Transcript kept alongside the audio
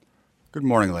Good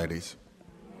morning, ladies.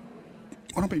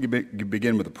 Why don't we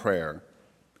begin with a prayer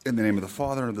in the name of the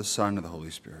Father, and of the Son, and of the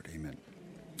Holy Spirit. Amen.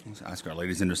 Let's ask Our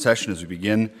Lady's intercession as we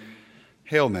begin.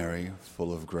 Hail Mary,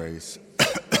 full of grace,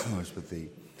 the Lord is with thee.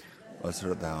 Blessed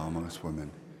art thou amongst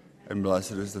women, and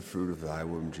blessed is the fruit of thy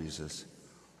womb, Jesus.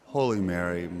 Holy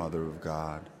Mary, Mother of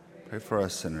God, pray for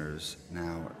us sinners,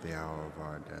 now at the hour of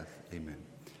our death. Amen.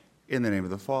 In the name of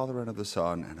the Father, and of the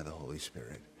Son, and of the Holy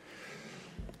Spirit.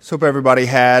 So hope everybody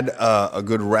had a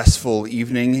good restful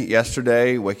evening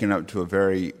yesterday, waking up to a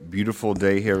very beautiful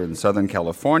day here in Southern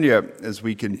California as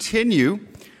we continue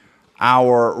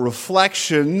our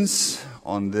reflections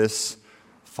on this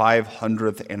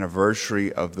 500th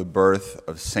anniversary of the birth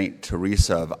of Saint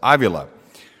Teresa of Avila.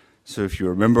 So if you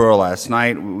remember last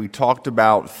night, we talked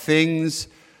about things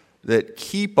that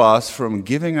keep us from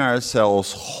giving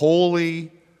ourselves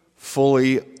wholly,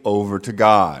 fully over to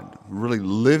God, really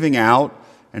living out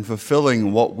and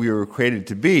fulfilling what we were created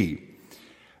to be.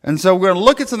 And so we're going to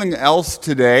look at something else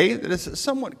today that is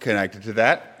somewhat connected to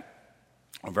that,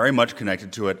 or very much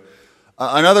connected to it.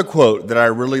 Another quote that I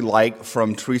really like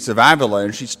from Teresa of Avila,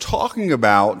 and she's talking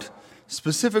about,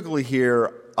 specifically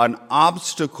here, an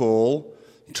obstacle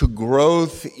to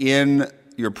growth in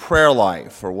your prayer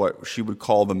life, or what she would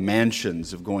call the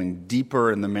mansions, of going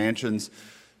deeper in the mansions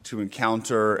to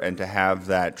encounter and to have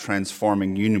that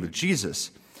transforming union with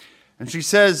Jesus. And she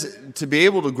says, to be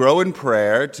able to grow in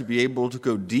prayer, to be able to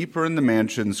go deeper in the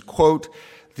mansions, quote,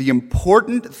 "The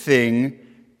important thing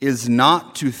is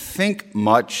not to think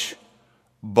much,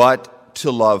 but to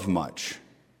love much."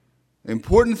 The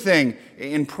important thing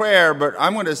in prayer, but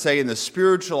I'm going to say in the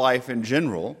spiritual life in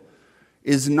general,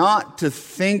 is not to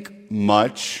think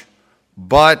much,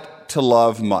 but to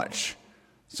love much.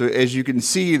 So as you can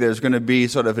see, there's going to be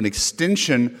sort of an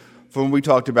extension from what we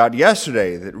talked about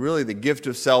yesterday, that really the gift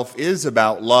of self is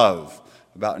about love,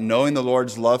 about knowing the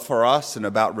Lord's love for us and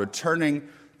about returning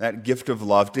that gift of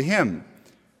love to Him.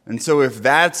 And so if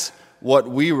that's what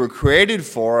we were created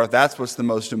for, if that's what's the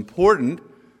most important,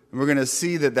 we're going to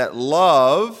see that that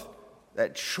love,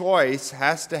 that choice,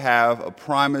 has to have a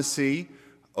primacy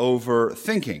over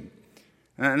thinking.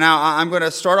 Now, I'm going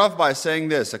to start off by saying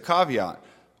this, a caveat.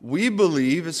 We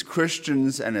believe as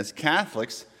Christians and as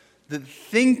Catholics that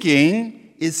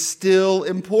thinking is still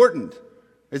important.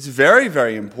 It's very,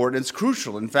 very important. It's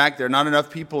crucial. In fact, there are not enough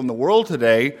people in the world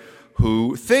today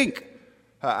who think.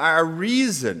 Our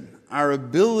reason, our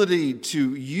ability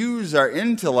to use our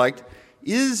intellect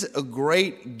is a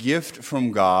great gift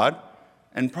from God,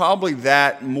 and probably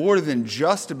that, more than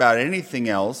just about anything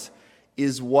else,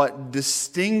 is what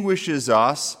distinguishes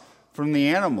us from the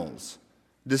animals,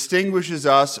 distinguishes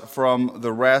us from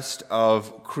the rest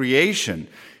of creation.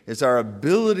 It's our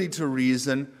ability to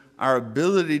reason, our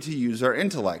ability to use our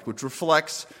intellect, which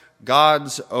reflects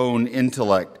God's own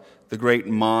intellect, the great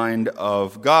mind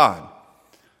of God.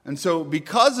 And so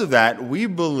because of that, we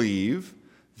believe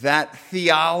that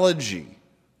theology,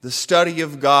 the study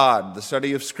of God, the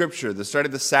study of Scripture, the study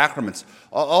of the sacraments,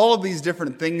 all of these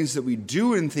different things that we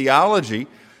do in theology,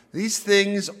 these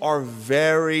things are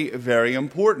very, very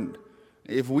important.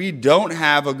 If we don't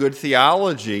have a good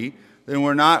theology, then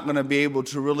we're not going to be able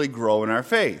to really grow in our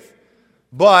faith.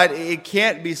 But it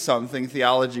can't be something,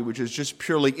 theology, which is just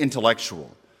purely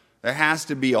intellectual. There has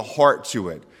to be a heart to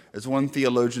it. As one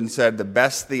theologian said, the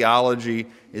best theology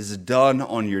is done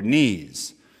on your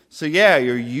knees. So yeah,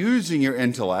 you're using your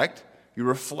intellect, you're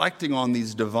reflecting on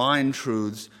these divine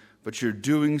truths, but you're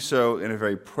doing so in a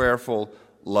very prayerful,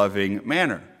 loving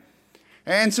manner.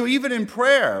 And so even in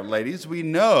prayer, ladies, we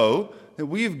know that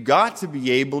we've got to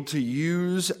be able to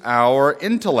use our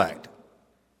intellect.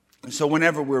 So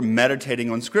whenever we're meditating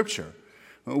on Scripture,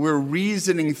 we're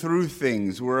reasoning through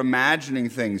things, we're imagining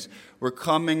things, we're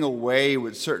coming away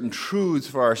with certain truths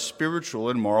for our spiritual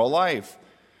and moral life.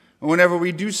 And whenever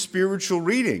we do spiritual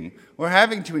reading, we're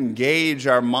having to engage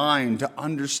our mind to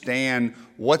understand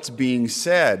what's being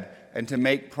said and to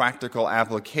make practical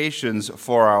applications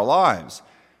for our lives.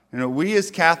 You know, we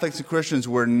as Catholics and Christians,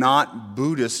 we're not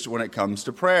Buddhists when it comes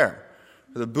to prayer.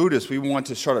 For the Buddhists, we want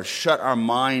to sort of shut our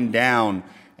mind down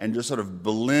and just sort of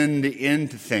blend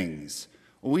into things.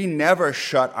 We never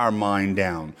shut our mind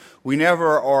down. We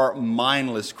never are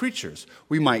mindless creatures.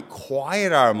 We might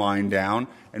quiet our mind down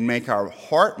and make our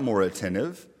heart more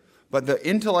attentive, but the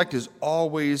intellect is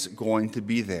always going to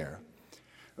be there.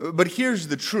 But here's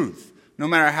the truth. No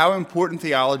matter how important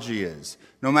theology is,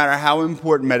 no matter how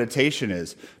important meditation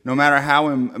is, no matter how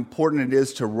important it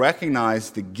is to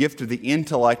recognize the gift of the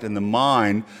intellect and the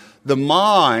mind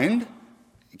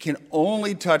can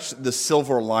only touch the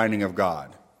silver lining of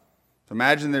God. So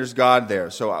imagine there's God there.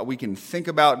 So we can think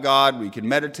about God, we can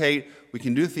meditate, we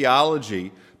can do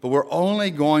theology, but we're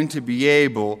only going to be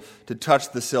able to touch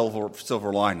the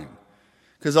silver lining.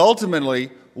 Because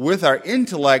ultimately, with our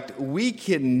intellect, we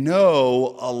can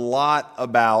know a lot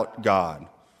about God.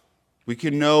 We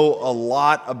can know a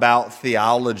lot about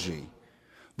theology.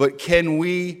 But can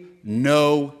we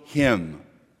know Him?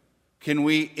 Can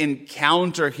we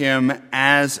encounter Him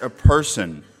as a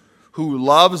person who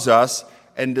loves us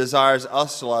and desires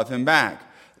us to love Him back?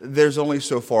 There's only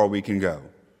so far we can go.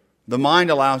 The mind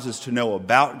allows us to know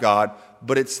about God,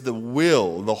 but it's the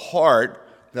will, the heart,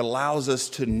 that allows us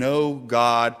to know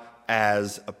God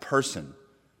as a person.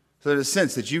 So there's a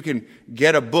sense that you can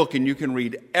get a book and you can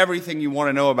read everything you want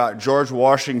to know about George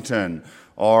Washington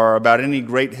or about any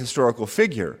great historical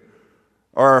figure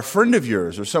or a friend of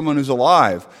yours or someone who's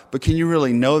alive. But can you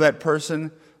really know that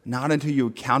person? Not until you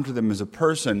encounter them as a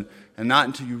person and not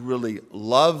until you really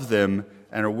love them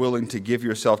and are willing to give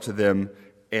yourself to them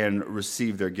and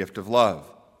receive their gift of love.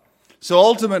 So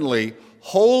ultimately,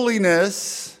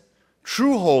 holiness,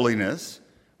 true holiness,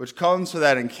 which comes from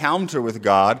that encounter with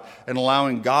God and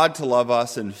allowing God to love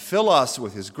us and fill us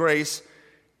with His grace,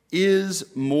 is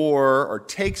more or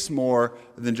takes more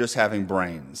than just having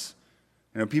brains.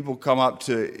 You know, people come up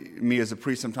to me as a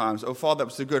priest sometimes, "Oh, Father, that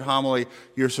was a good homily.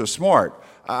 You're so smart."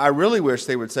 I really wish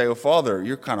they would say, "Oh, Father,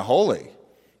 you're kind of holy."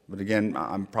 But again,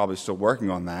 I'm probably still working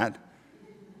on that.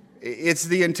 It's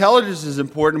the intelligence is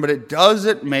important, but it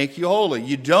doesn't make you holy.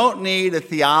 You don't need a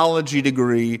theology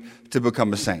degree to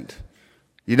become a saint.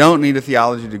 You don't need a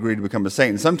theology degree to become a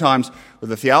saint. And sometimes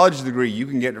with a theology degree, you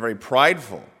can get very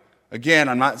prideful. Again,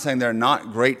 I'm not saying they're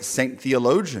not great saint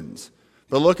theologians,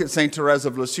 but look at St. Therese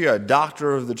of Lisieux, a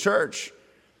doctor of the church.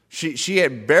 She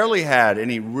had barely had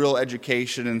any real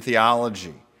education in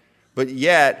theology, but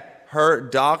yet her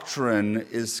doctrine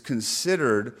is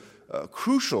considered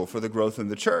crucial for the growth in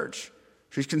the church.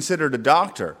 She's considered a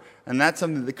doctor, and that's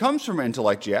something that comes from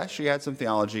intellect. Yes, she had some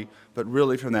theology, but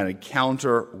really from that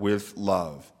encounter with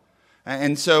love.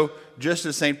 And so, just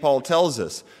as St. Paul tells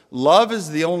us, love is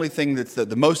the only thing that's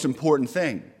the most important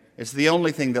thing. It's the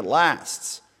only thing that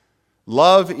lasts.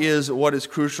 Love is what is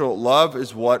crucial. Love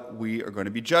is what we are going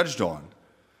to be judged on.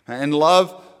 And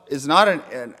love is not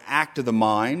an act of the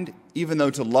mind, even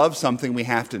though to love something we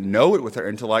have to know it with our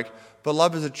intellect, but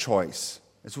love is a choice.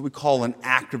 It's what we call an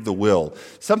act of the will.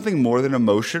 Something more than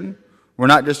emotion. We're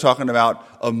not just talking about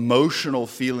emotional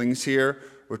feelings here.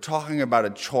 We're talking about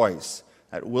a choice,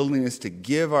 that willingness to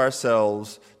give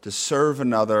ourselves, to serve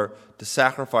another, to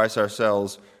sacrifice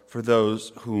ourselves for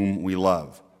those whom we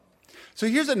love. So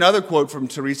here's another quote from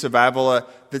Teresa of Avila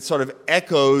that sort of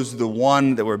echoes the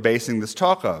one that we're basing this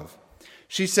talk of.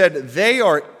 She said, "They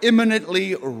are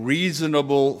eminently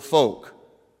reasonable folk.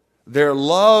 Their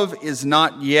love is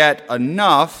not yet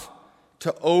enough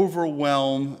to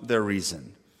overwhelm their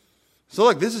reason." So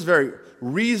look, this is very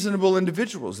reasonable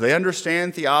individuals. They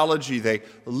understand theology. They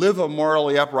live a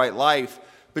morally upright life.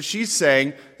 But she's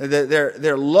saying that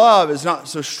their love is not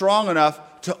so strong enough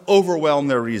to overwhelm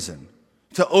their reason,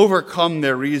 to overcome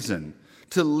their reason,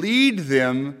 to lead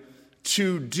them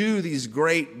to do these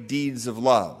great deeds of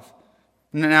love.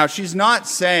 Now, she's not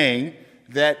saying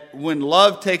that when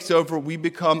love takes over, we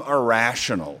become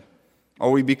irrational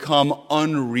or we become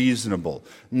unreasonable.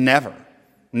 Never,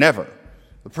 never.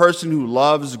 The person who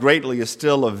loves greatly is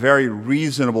still a very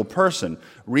reasonable person.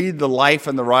 Read the life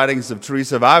and the writings of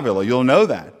Teresa of Avila. You'll know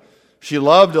that. She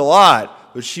loved a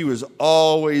lot, but she was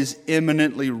always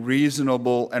eminently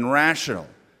reasonable and rational.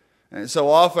 And so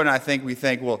often I think we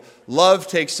think, well, love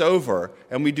takes over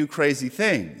and we do crazy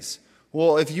things.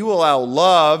 Well, if you allow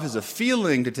love as a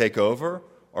feeling to take over,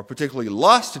 or particularly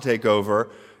lust to take over,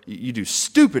 you do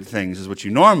stupid things is what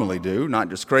you normally do, not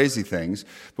just crazy things.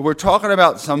 But we're talking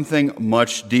about something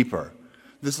much deeper.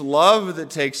 This love that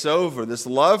takes over, this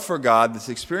love for God, this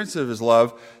experience of His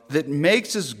love that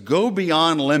makes us go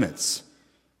beyond limits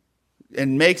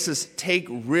and makes us take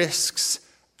risks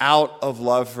out of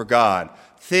love for God.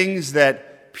 Things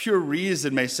that pure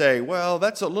reason may say, well,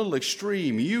 that's a little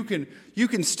extreme. You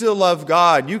can still love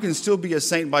God. You can still be a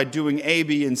saint by doing A,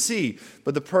 B, and C.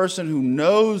 But the person who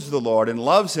knows the Lord and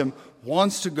loves Him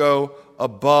wants to go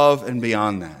above and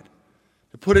beyond that.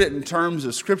 To put it in terms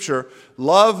of Scripture,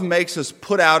 love makes us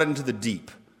put out into the deep.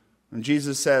 And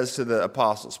Jesus says to the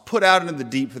apostles, put out into the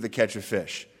deep for the catch of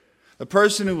fish. The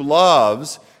person who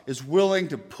loves is willing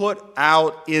to put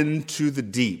out into the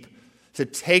deep, to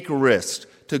take risks,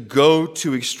 to go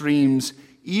to extremes,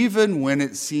 even when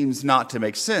it seems not to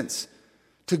make sense.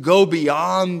 To go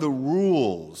beyond the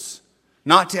rules,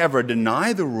 not to ever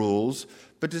deny the rules,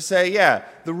 but to say, yeah,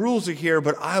 the rules are here,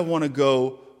 but I want to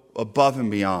go above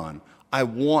and beyond. I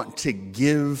want to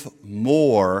give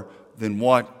more than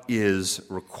what is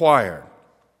required.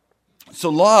 So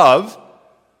love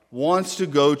wants to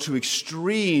go to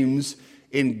extremes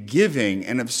in giving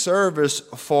and of service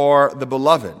for the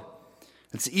beloved.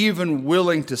 It's even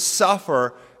willing to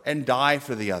suffer and die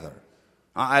for the other.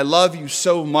 I love you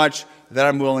so much that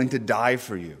I'm willing to die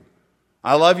for you.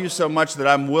 I love you so much that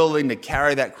I'm willing to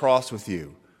carry that cross with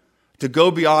you, to go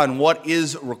beyond what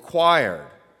is required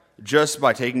just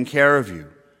by taking care of you.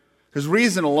 Because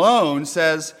reason alone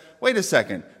says, wait a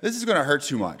second, this is going to hurt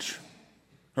too much.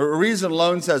 Or reason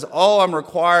alone says, all I'm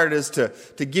required is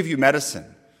to give you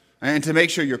medicine and to make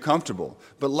sure you're comfortable.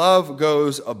 But love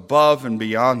goes above and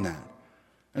beyond that.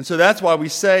 And so that's why we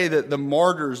say that the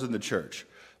martyrs in the church,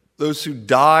 those who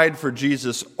died for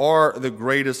Jesus, are the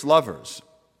greatest lovers.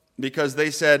 Because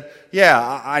they said,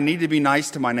 yeah, I need to be nice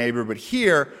to my neighbor, but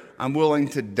here I'm willing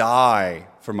to die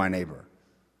for my neighbor.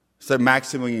 Said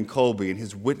Maximilian Kolbe in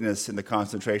his witness in the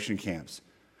concentration camps.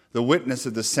 The witness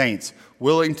of the saints,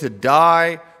 willing to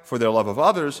die for their love of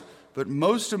others, but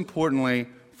most importantly,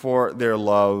 for their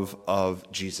love of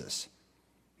Jesus.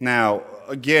 Now,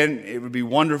 again, it would be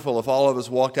wonderful if all of us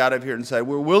walked out of here and said,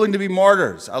 we're willing to be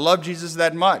martyrs. I love Jesus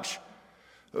that much.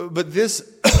 But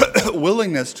this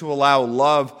willingness to allow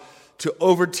love to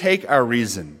overtake our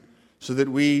reason so that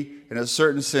we, in a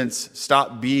certain sense,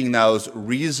 stop being those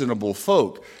reasonable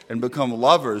folk and become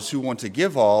lovers who want to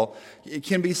give all, it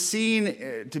can be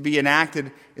seen to be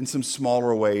enacted in some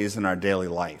smaller ways in our daily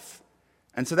life.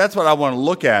 And so that's what I want to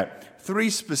look at.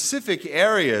 3 specific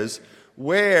areas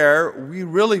where we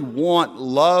really want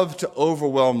love to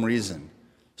overwhelm reason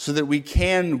so that we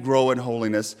can grow in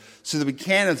holiness, so that we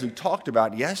can, as we talked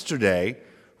about yesterday,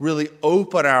 really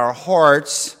open our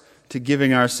hearts to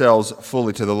giving ourselves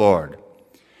fully to the Lord.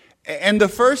 And the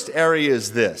first area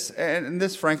is this, and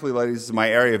this, frankly, ladies, is my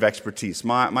area of expertise.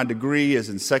 My degree is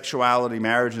in sexuality,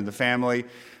 marriage, and the family.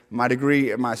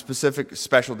 My specific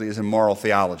specialty is in moral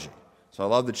theology. So I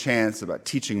love the chance about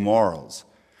teaching morals.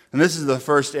 And this is the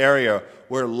first area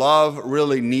where love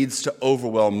really needs to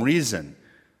overwhelm reason,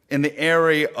 in the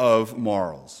area of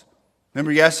morals.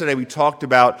 Remember yesterday we talked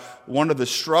about one of the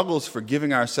struggles for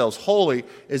giving ourselves wholly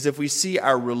is if we see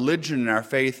our religion and our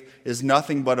faith is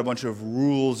nothing but a bunch of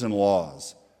rules and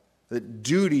laws. That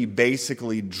duty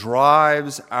basically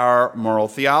drives our moral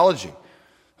theology.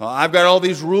 Well, I've got all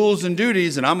these rules and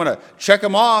duties and I'm going to check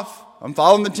them off. I'm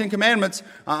following the 10 Commandments.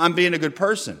 I'm being a good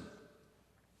person.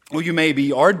 Well, you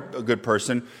maybe are a good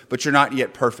person, but you're not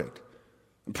yet perfect.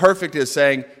 Perfect is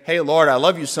saying, hey, Lord, I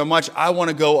love you so much, I want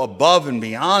to go above and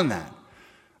beyond that.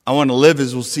 I want to live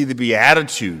as we'll see the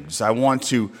Beatitudes. I want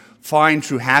to find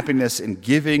true happiness in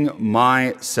giving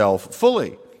myself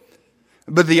fully.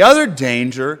 But the other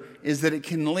danger is that it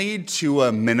can lead to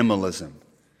a minimalism.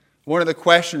 One of the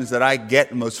questions that I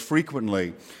get most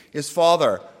frequently is,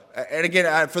 Father, and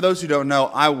again, for those who don't know,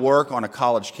 I work on a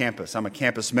college campus. I'm a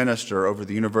campus minister over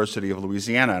the University of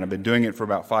Louisiana, and I've been doing it for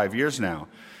about 5 years now.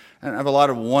 And I have a lot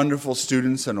of wonderful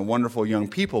students and wonderful young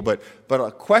people, but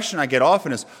a question I get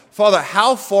often is, Father,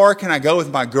 how far can I go with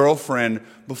my girlfriend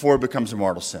before it becomes a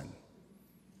mortal sin?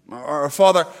 Or,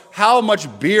 Father, how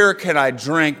much beer can I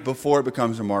drink before it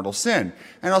becomes a mortal sin?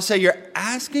 And I'll say, you're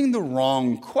asking the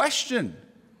wrong question.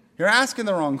 You're asking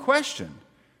the wrong question.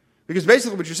 Because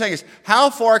basically what you're saying is,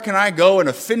 how far can I go in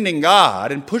offending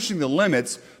God and pushing the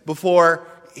limits before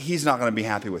He's not going to be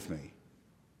happy with me?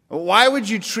 Why would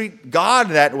you treat God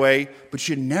that way, but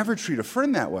you'd never treat a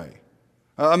friend that way?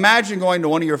 Imagine going to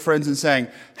one of your friends and saying,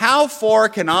 how far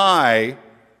can I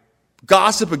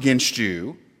gossip against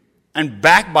you and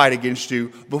backbite against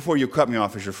you before you cut me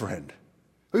off as your friend?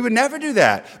 We would never do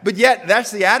that. But yet,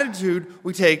 that's the attitude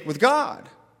we take with God.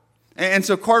 And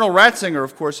so Cardinal Ratzinger,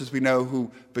 of course, as we know,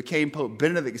 who became Pope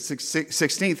Benedict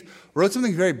XVI, wrote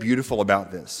something very beautiful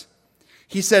about this.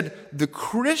 He said, the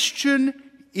Christian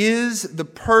is the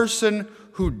person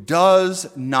who does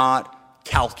not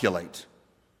calculate.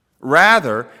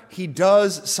 Rather, he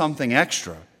does something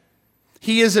extra.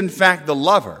 He is, in fact, the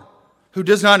lover who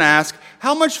does not ask,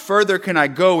 how much further can I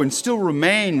go and still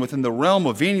remain within the realm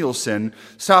of venial sin,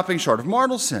 stopping short of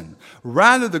mortal sin?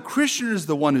 Rather, the Christian is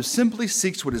the one who simply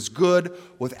seeks what is good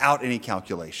without any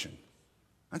calculation.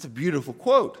 That's a beautiful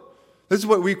quote. This is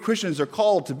what we Christians are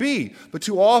called to be, but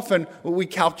too often we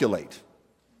calculate.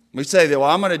 We say that, well,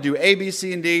 I'm going to do A, B,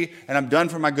 C, and D, and I'm done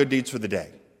for my good deeds for the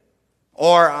day.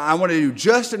 Or I want to do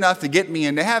just enough to get me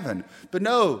into heaven. But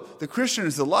no, the Christian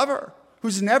is the lover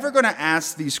who's never going to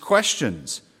ask these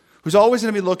questions, who's always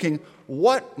going to be looking,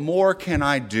 what more can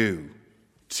I do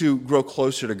to grow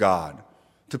closer to God,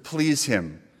 to please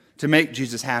Him, to make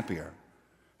Jesus happier?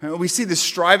 We see this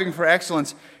striving for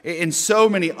excellence in so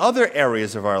many other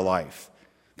areas of our life.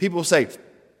 People say,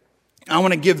 I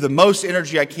want to give the most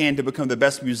energy I can to become the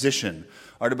best musician,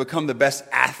 or to become the best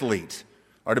athlete,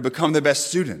 or to become the best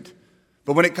student.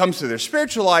 But when it comes to their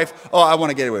spiritual life, I want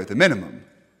to get away with the minimum.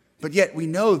 But yet we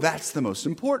know that's the most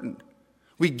important.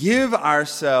 We give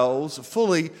ourselves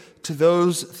fully to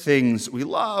those things we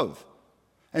love.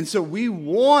 And so we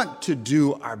want to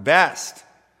do our best.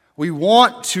 We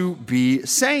want to be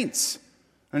saints.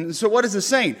 And so what is a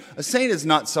saint? A saint is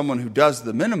not someone who does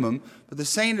the minimum, but the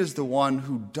saint is the one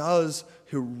who does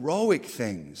heroic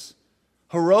things,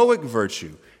 heroic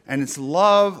virtue, and it's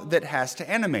love that has to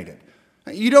animate it.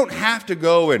 You don't have to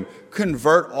go and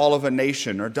convert all of a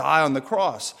nation or die on the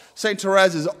cross. Saint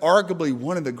Therese is arguably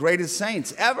one of the greatest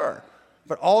saints ever.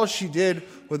 But all she did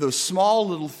were those small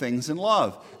little things in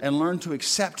love and learned to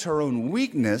accept her own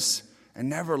weakness and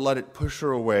never let it push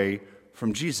her away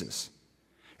from Jesus.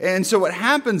 And so what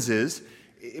happens is,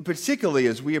 particularly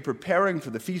as we are preparing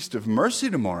for the Feast of Mercy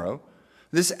tomorrow,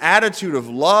 this attitude of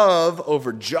love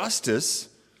over justice,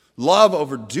 love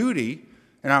over duty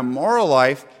in our moral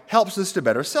life helps us to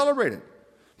better celebrate it.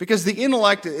 Because the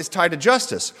intellect is tied to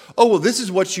justice. This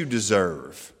is what you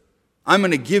deserve. I'm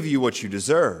going to give you what you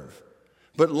deserve.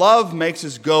 But love makes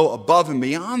us go above and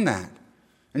beyond that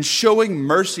and showing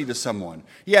mercy to someone.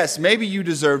 Yes, maybe you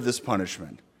deserve this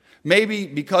punishment. Maybe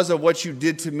because of what you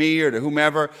did to me or to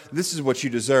whomever, this is what you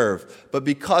deserve. But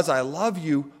because I love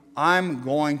you, I'm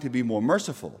going to be more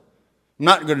merciful. I'm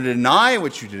not going to deny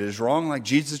what you did is wrong, like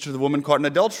Jesus to the woman caught in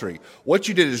adultery. What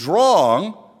you did is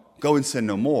wrong, go and sin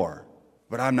no more.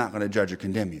 But I'm not going to judge or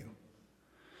condemn you.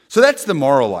 So that's the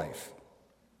moral life.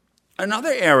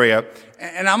 Another area,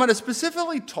 and I'm going to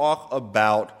specifically talk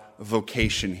about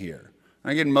vocation here.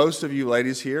 Again, most of you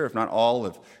ladies here, if not all,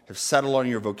 have settled on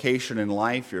your vocation in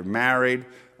life. You're married.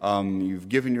 You've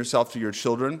given yourself to your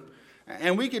children.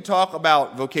 And we could talk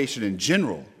about vocation in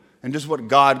general and just what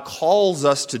God calls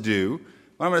us to do.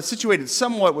 But I'm going to situate it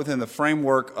somewhat within the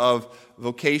framework of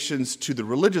vocations to the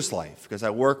religious life, because I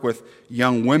work with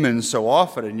young women so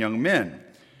often and young men.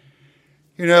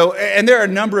 And there are a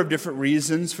number of different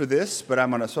reasons for this, but I'm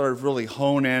going to sort of really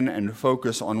hone in and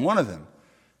focus on one of them.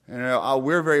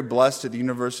 We're very blessed at the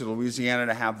University of Louisiana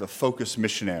to have the Focus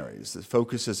Missionaries. The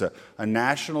Focus is a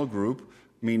national group,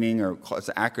 meaning, or it's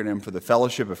an acronym for the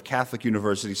Fellowship of Catholic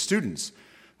University Students.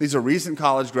 These are recent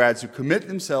college grads who commit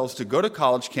themselves to go to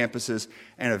college campuses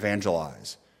and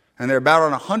evangelize. And they're about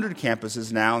on 100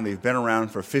 campuses now, and they've been around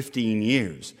for 15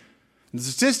 years. The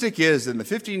statistic is that in the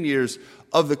 15 years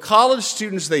of the college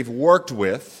students they've worked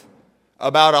with,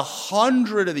 about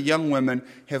 100 of the young women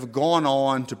have gone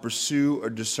on to pursue or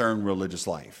discern religious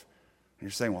life. And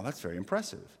you're saying, well, that's very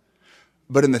impressive.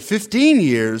 But in the 15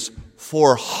 years,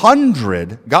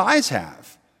 400 guys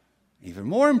have. Even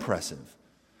more impressive.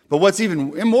 But what's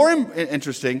even more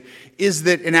interesting is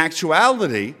that in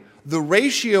actuality, the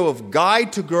ratio of guy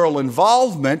to girl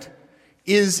involvement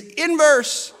is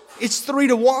inverse. It's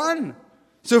 3-to-1.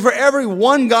 So for every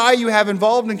one guy you have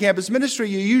involved in campus ministry,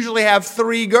 you usually have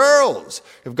 3 girls.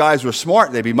 If guys were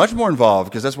smart, they'd be much more involved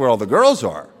because that's where all the girls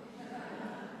are.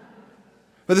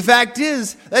 But the fact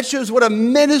is, that shows what a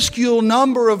minuscule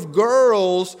number of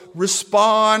girls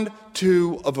respond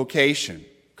to a vocation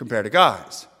compared to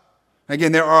guys.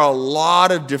 Again, there are a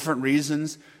lot of different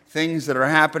reasons, things that are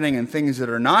happening and things that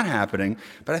are not happening.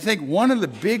 But I think one of the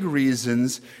big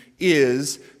reasons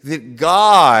is that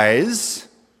guys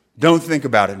don't think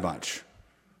about it much.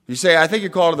 You say, I think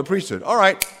you're called to the priesthood. All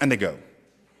right, and they go.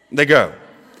 They go.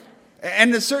 And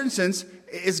in a certain sense,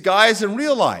 it's guys in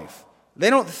real life. They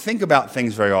don't think about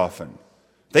things very often.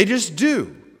 They just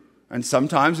do. And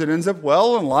sometimes it ends up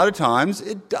well, and a lot of times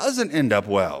it doesn't end up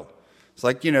well. It's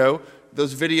like,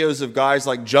 those videos of guys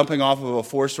like jumping off of a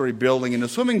 4-story building in a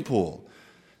swimming pool.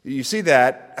 You see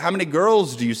that. How many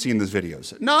girls do you see in those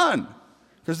videos? None.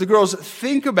 Because the girls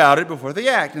think about it before they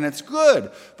act, and that's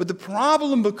good. But the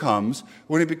problem becomes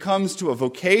when it becomes to a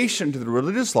vocation to the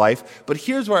religious life. But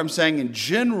here's what I'm saying in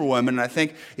general, women, and I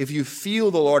think if you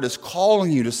feel the Lord is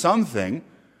calling you to something,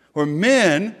 where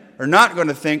men are not going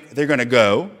to think they're going to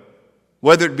go,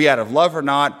 whether it be out of love or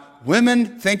not,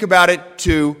 women think about it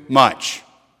too much.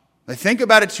 They think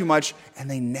about it too much, and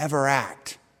they never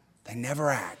act. They never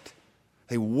act.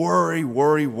 They worry,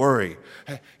 worry, worry.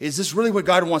 Is this really what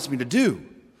God wants me to do?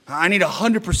 I need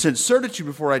 100% certitude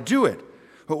before I do it.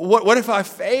 What if I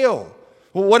fail?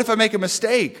 What if I make a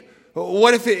mistake?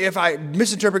 What if I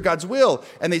misinterpret God's will?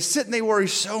 And they sit and they worry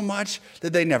so much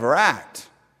that they never act.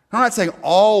 I'm not saying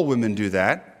all women do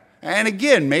that. And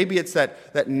again, maybe it's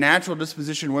that natural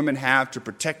disposition women have to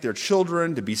protect their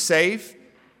children, to be safe.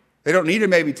 They don't need to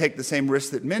maybe take the same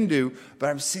risks that men do, but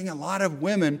I'm seeing a lot of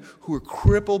women who are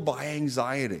crippled by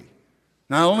anxiety.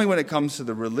 Not only when it comes to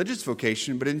the religious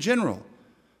vocation, but in general.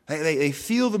 They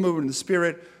feel the movement of the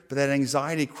Spirit, but that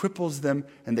anxiety cripples them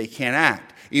and they can't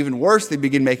act. Even worse, they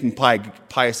begin making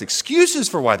pious excuses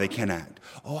for why they can't act.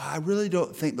 Oh, I really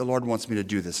don't think the Lord wants me to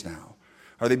do this now.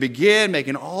 Or they begin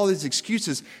making all these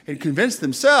excuses and convince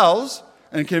themselves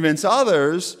and convince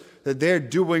others that they're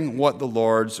doing what the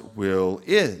Lord's will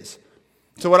is.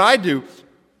 So what I do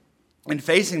in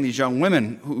facing these young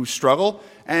women who struggle,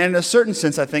 and in a certain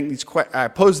sense, I think I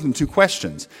pose them two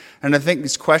questions. And I think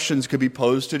these questions could be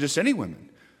posed to just any women.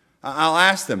 I'll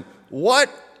ask them, what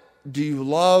do you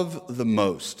love the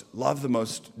most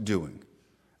doing?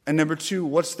 And number two,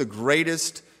 what's the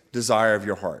greatest desire of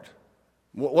your heart?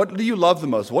 What do you love the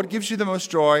most? What gives you the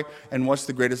most joy? And what's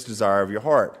the greatest desire of your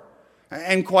heart?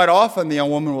 And quite often the young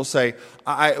woman will say,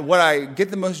 what I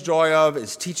get the most joy of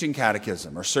is teaching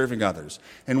catechism or serving others.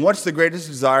 And what's the greatest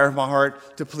desire of my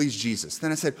heart? To please Jesus.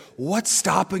 Then I said, what's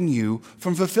stopping you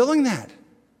from fulfilling that?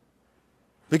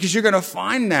 Because you're going to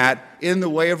find that in the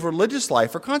way of religious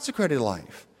life or consecrated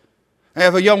life. And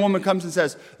if a young woman comes and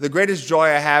says, the greatest joy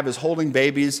I have is holding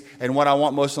babies and what I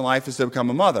want most in life is to become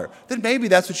a mother, then maybe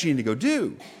that's what you need to go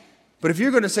do. But if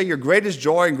you're going to say your greatest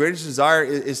joy and greatest desire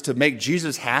is to make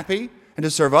Jesus happy and to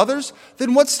serve others,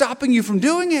 then what's stopping you from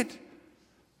doing it?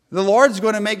 The Lord's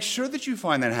going to make sure that you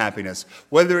find that happiness,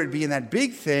 whether it be in that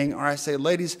big thing or, I say,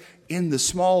 ladies, in the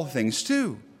small things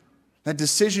too. That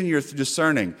decision you're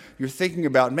discerning, you're thinking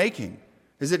about making.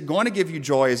 Is it going to give you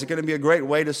joy? Is it going to be a great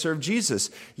way to serve Jesus?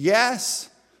 Yes.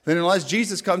 Then unless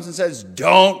Jesus comes and says,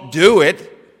 don't do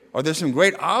it, or there's some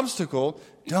great obstacle,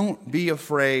 don't be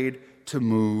afraid to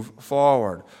move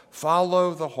forward.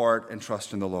 Follow the heart and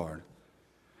trust in the Lord.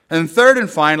 And third and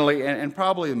finally, and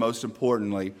probably most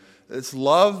importantly, this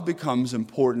love becomes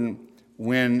important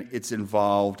when it's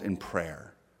involved in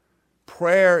prayer.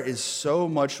 Prayer is so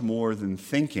much more than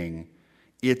thinking.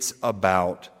 It's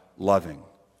about loving.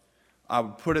 I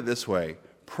would put it this way.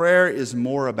 Prayer is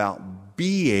more about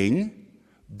being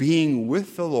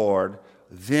with the Lord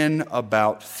than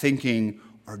about thinking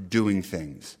or doing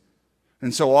things.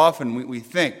 And so often we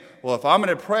think, well, if I'm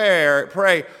going to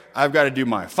pray, I've got to do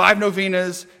my 5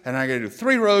 novenas, and I got to do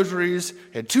 3 rosaries,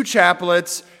 and 2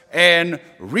 chaplets, and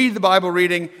read the Bible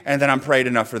reading, and then I'm prayed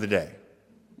enough for the day.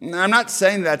 Now, I'm not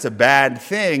saying that's a bad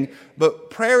thing,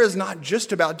 but prayer is not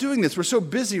just about doing this. We're so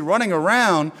busy running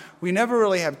around, we never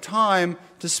really have time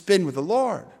to spend with the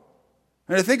Lord.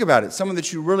 And to think about it, someone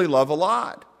that you really love a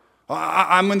lot.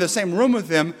 I'm in the same room with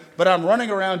them, but I'm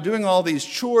running around doing all these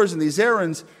chores and these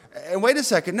errands. And wait a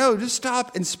second, no, just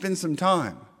stop and spend some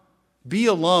time. Be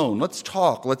alone, let's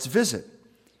talk, let's visit.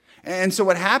 And so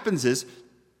what happens is,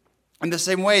 in the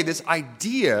same way, this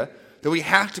idea that we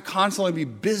have to constantly be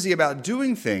busy about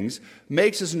doing things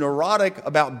makes us neurotic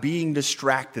about being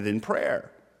distracted in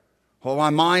prayer. Well, my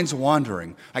mind's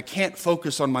wandering. I can't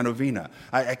focus on my novena.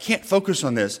 I can't focus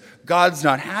on this. God's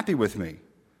not happy with me.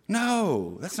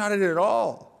 No, that's not it at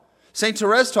all. St.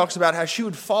 Therese talks about how she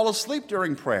would fall asleep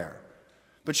during prayer.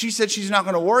 But she said she's not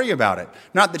going to worry about it.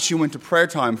 Not that she went to prayer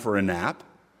time for a nap,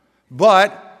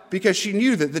 but because she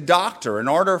knew that the doctor, in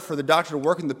order for the doctor to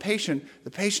work on the patient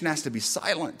has to be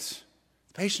silent.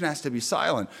 The patient has to be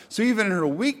silent. So even in her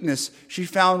weakness, she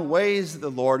found ways that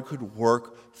the Lord could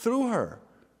work through her.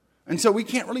 And so we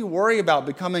can't really worry about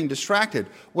becoming distracted.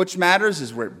 What matters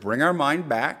is we bring our mind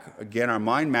back. Again, our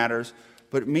mind matters,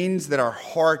 but it means that our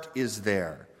heart is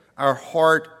there. Our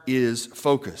heart is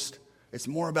focused. It's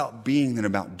more about being than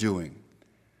about doing.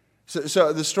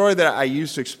 So the story that I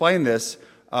used to explain this,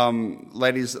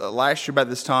 ladies, last year about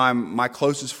this time, my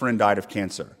closest friend died of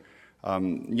cancer.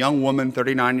 Young woman,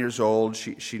 39 years old.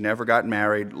 She never got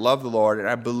married, loved the Lord, and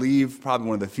I believe probably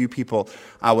one of the few people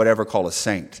I would ever call a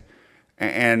saint.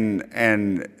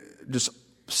 And just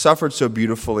suffered so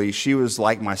beautifully. She was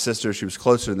like my sister. She was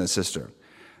closer than a sister.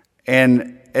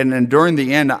 And then during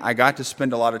the end, I got to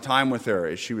spend a lot of time with her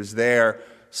as she was there,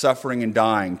 suffering and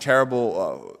dying.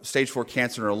 Terrible stage 4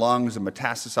 cancer in her lungs and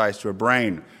metastasized to her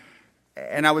brain.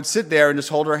 And I would sit there and just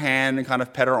hold her hand and kind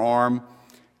of pet her arm.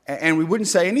 And we wouldn't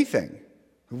say anything.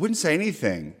 We wouldn't say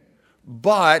anything.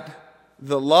 But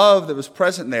the love that was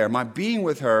present there, my being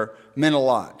with her, meant a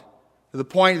lot. To the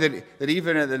point that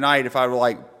even at the night, if I were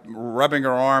like rubbing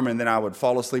her arm and then I would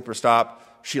fall asleep or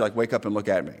stop, she'd like wake up and look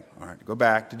at me. All right, go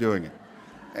back to doing it.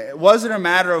 It wasn't a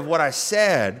matter of what I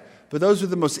said, but those were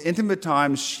the most intimate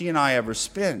times she and I ever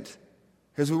spent.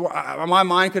 Because my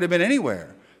mind could have been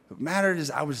anywhere. What mattered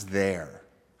is I was there.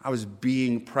 I was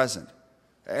being present.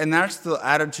 And that's the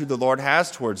attitude the Lord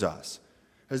has towards us.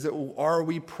 Is that, are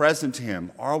we present to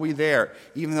him? Are we there?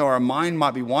 Even though our mind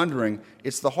might be wandering,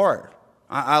 it's the heart.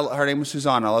 Her name was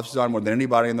Suzanne. I love Suzanne more than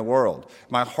anybody in the world.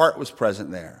 My heart was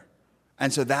present there.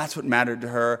 And so that's what mattered to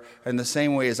her. In the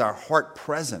same way, is our heart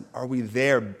present? Are we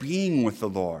there being with the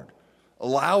Lord?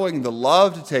 Allowing the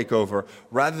love to take over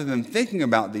rather than thinking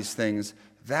about these things.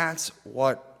 That's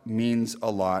what means a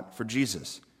lot for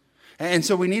Jesus. And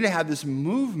so we need to have this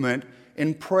movement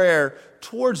in prayer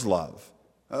towards love.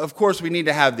 Of course, we need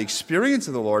to have the experience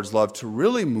of the Lord's love to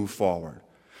really move forward,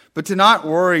 but to not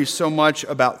worry so much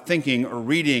about thinking or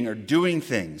reading or doing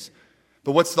things.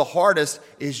 But what's the hardest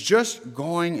is just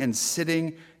going and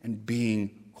sitting and being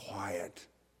quiet.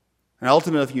 And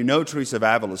ultimately, if you know Teresa of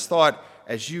Avila's thought,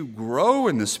 as you grow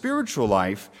in the spiritual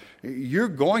life, you're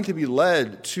going to be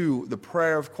led to the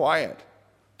prayer of quiet,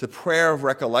 to prayer of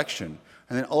recollection,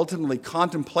 and then ultimately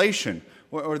contemplation,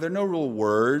 where there are no real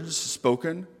words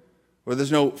spoken, where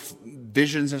there's no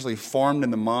visions necessarily formed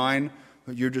in the mind,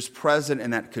 but you're just present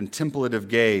in that contemplative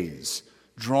gaze,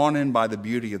 drawn in by the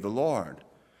beauty of the Lord.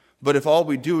 But if all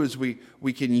we do is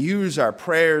we can use our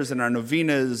prayers and our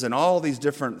novenas and all these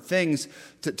different things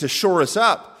to shore us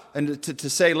up and to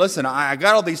say, listen, I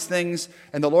got all these things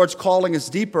and the Lord's calling us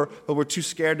deeper, but we're too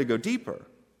scared to go deeper.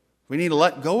 We need to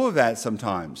let go of that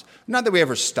sometimes. Not that we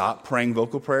ever stop praying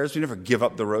vocal prayers. We never give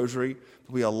up the rosary.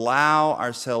 But we allow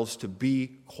ourselves to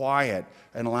be quiet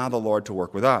and allow the Lord to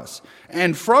work with us.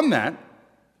 And from that,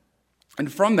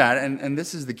 and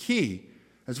this is the key,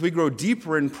 as we grow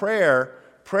deeper in prayer,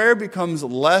 prayer becomes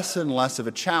less and less of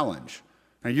a challenge.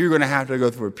 Now, you're going to have to go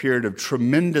through a period of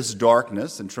tremendous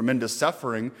darkness and tremendous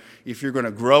suffering if you're going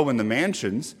to grow in the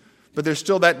mansions, but there's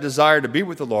still that desire to be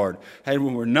with the Lord. And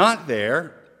when we're not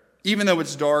there, even though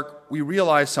it's dark, we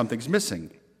realize something's missing.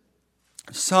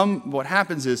 What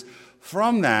happens is,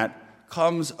 from that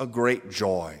comes a great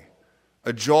joy.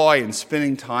 A joy in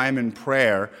spending time in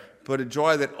prayer, but a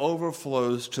joy that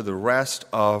overflows to the rest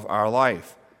of our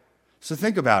life. So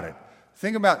think about it.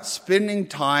 Think about spending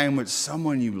time with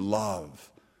someone you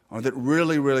love, or that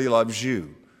really, really loves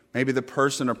you. Maybe the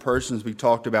person or persons we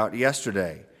talked about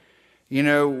yesterday. You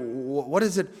know, what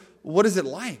is it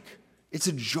like? It's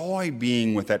a joy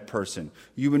being with that person.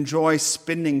 You enjoy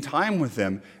spending time with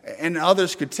them, and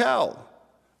others could tell.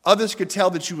 Others could tell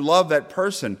that you love that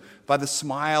person by the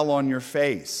smile on your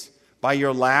face, by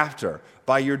your laughter,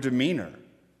 by your demeanor.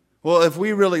 Well, if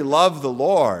we really love the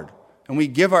Lord and we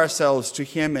give ourselves to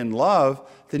him in love,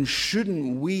 then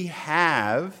shouldn't we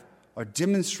have or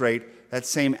demonstrate that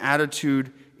same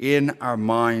attitude in our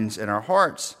minds and our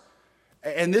hearts?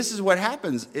 And this is what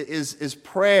happens, is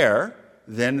prayer,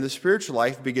 then the spiritual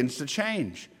life begins to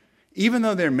change. Even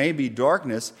though there may be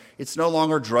darkness, it's no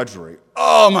longer drudgery.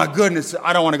 Oh my goodness,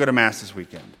 I don't want to go to Mass this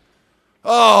weekend.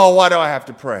 Oh, why do I have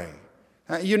to pray?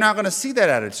 You're not going to see that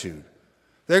attitude.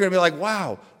 They're going to be like,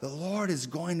 wow, the Lord is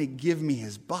going to give me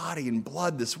his body and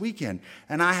blood this weekend,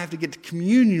 and I have to get to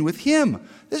communion with him.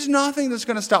 There's nothing that's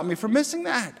going to stop me from missing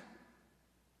that.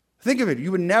 Think of it.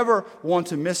 You would never want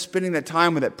to miss spending that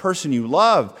time with that person you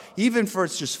love, even for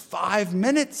it's just 5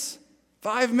 minutes.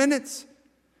 5 minutes.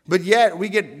 But yet,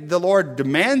 the Lord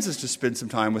demands us to spend some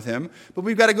time with him, but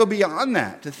we've got to go beyond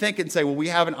that to think and say, well, we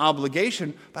have an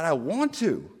obligation, but I want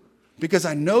to. Because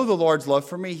I know the Lord's love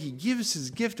for me. He gives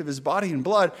his gift of his body and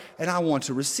blood, and I want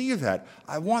to receive that.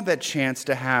 I want that chance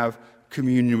to have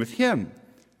communion with him.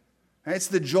 And it's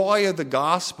the joy of the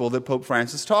gospel that Pope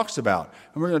Francis talks about.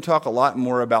 And we're going to talk a lot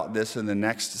more about this in the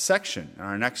next section, in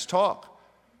our next talk,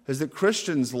 is that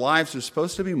Christians' lives are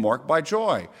supposed to be marked by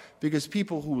joy. Because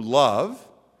people who love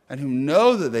and who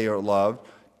know that they are loved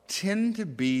tend to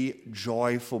be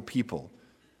joyful people.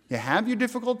 You have your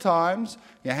difficult times,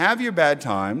 you have your bad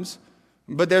times,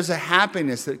 but there's a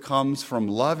happiness that comes from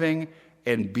loving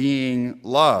and being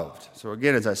loved. So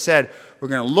again, as I said, we're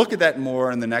going to look at that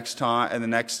more in the next time, in the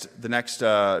next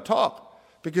talk,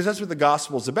 because that's what the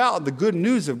gospel is about, the good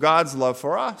news of God's love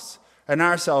for us and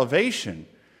our salvation.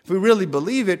 If we really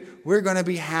believe it, we're going to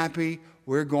be happy,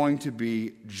 we're going to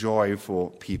be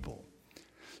joyful people.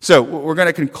 So we're going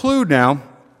to conclude now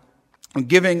on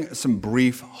giving some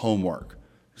brief homework.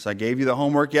 So I gave you the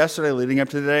homework yesterday leading up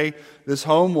to today. This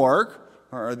homework,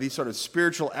 or these sort of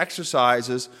spiritual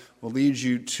exercises, will lead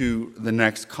you to the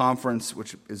next conference,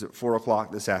 which is at 4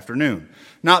 o'clock this afternoon.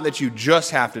 Not that you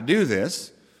just have to do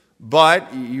this,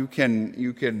 but you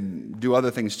can do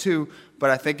other things too, but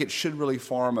I think it should really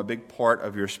form a big part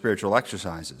of your spiritual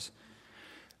exercises.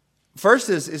 First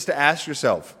is to ask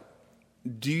yourself,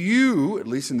 do you, at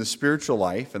least in the spiritual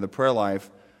life and the prayer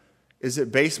life, is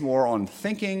it based more on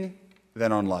thinking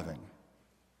than on loving?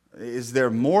 Is there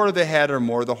more of the head or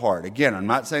more of the heart? Again, I'm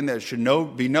not saying there should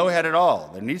be no head at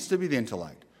all. There needs to be the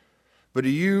intellect. But do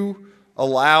you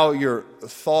allow your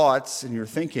thoughts and your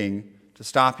thinking to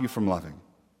stop you from loving?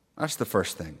 That's the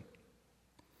first thing.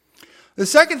 The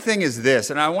second thing is this,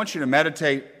 and I want you to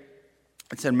meditate.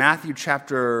 It's in Matthew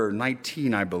chapter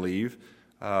 19, I believe,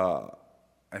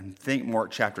 and think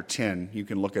Mark chapter 10. You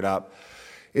can look it up.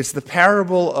 It's the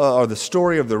parable or the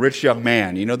story of the rich young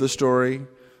man. You know the story?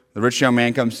 The rich young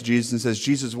man comes to Jesus and says,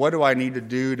 Jesus, what do I need to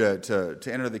do to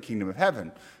enter the kingdom of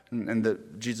heaven? And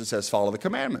Jesus says, follow the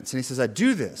commandments. And he says, I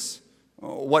do this.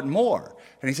 What more?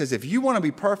 And he says, if you want to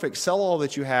be perfect, sell all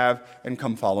that you have and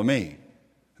come follow me.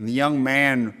 And the young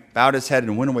man bowed his head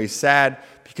and went away sad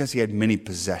because he had many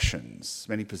possessions.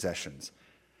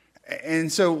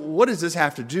 And so what does this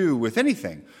have to do with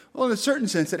anything? Well, in a certain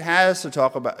sense, it has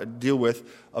to deal with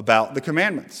the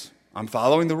commandments. I'm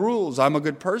following the rules. I'm a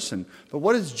good person. But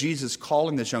what is Jesus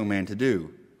calling this young man to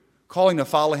do? Calling to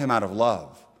follow him out of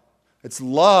love. It's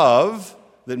love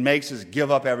that makes us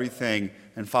give up everything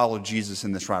and follow Jesus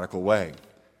in this radical way.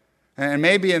 And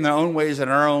maybe in our own ways in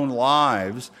our own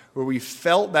lives where we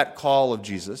felt that call of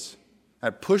Jesus,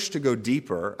 that push to go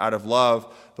deeper out of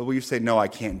love, but we've said, no, I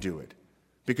can't do it.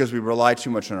 Because we rely too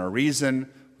much on our reason,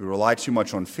 we rely too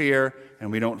much on fear,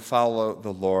 and we don't follow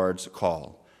the Lord's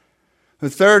call. The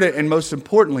third, and most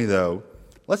importantly, though,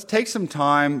 let's take some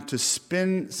time to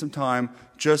spend some time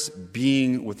just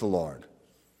being with the Lord.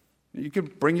 You can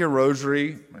bring your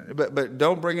rosary, but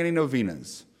don't bring any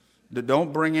novenas.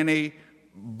 Don't bring any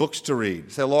books to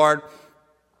read. Say, Lord,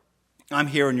 I'm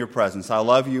here in your presence. I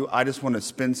love you. I just want to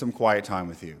spend some quiet time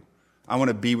with you. I want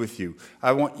to be with you.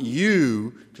 I want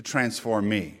you to transform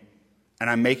me. And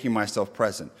I'm making myself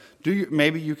present.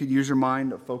 Maybe you could use your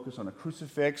mind to focus on a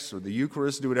crucifix or the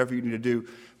Eucharist, do whatever you need to do,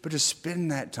 but just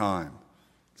spend that time.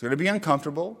 It's going to be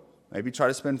uncomfortable. Maybe try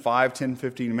to spend 5, 10,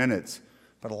 15 minutes,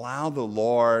 but allow the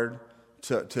Lord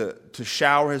to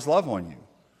shower his love on you.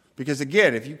 Because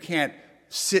again, if you can't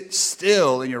sit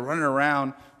still and you're running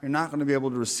around, you're not going to be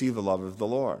able to receive the love of the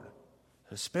Lord.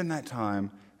 So spend that time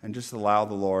and just allow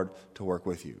the Lord to work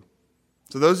with you.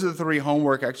 So those are the 3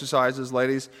 homework exercises,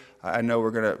 ladies. I know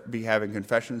we're going to be having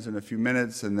confessions in a few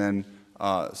minutes and then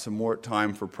some more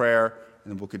time for prayer,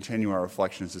 and then we'll continue our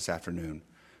reflections this afternoon.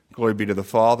 Glory be to the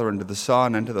Father, and to the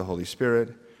Son, and to the Holy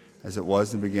Spirit, as it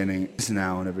was in the beginning, is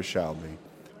now, and ever shall be,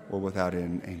 world without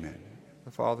end. Amen.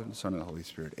 The Father, and the Son, and the Holy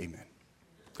Spirit. Amen.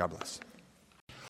 God bless.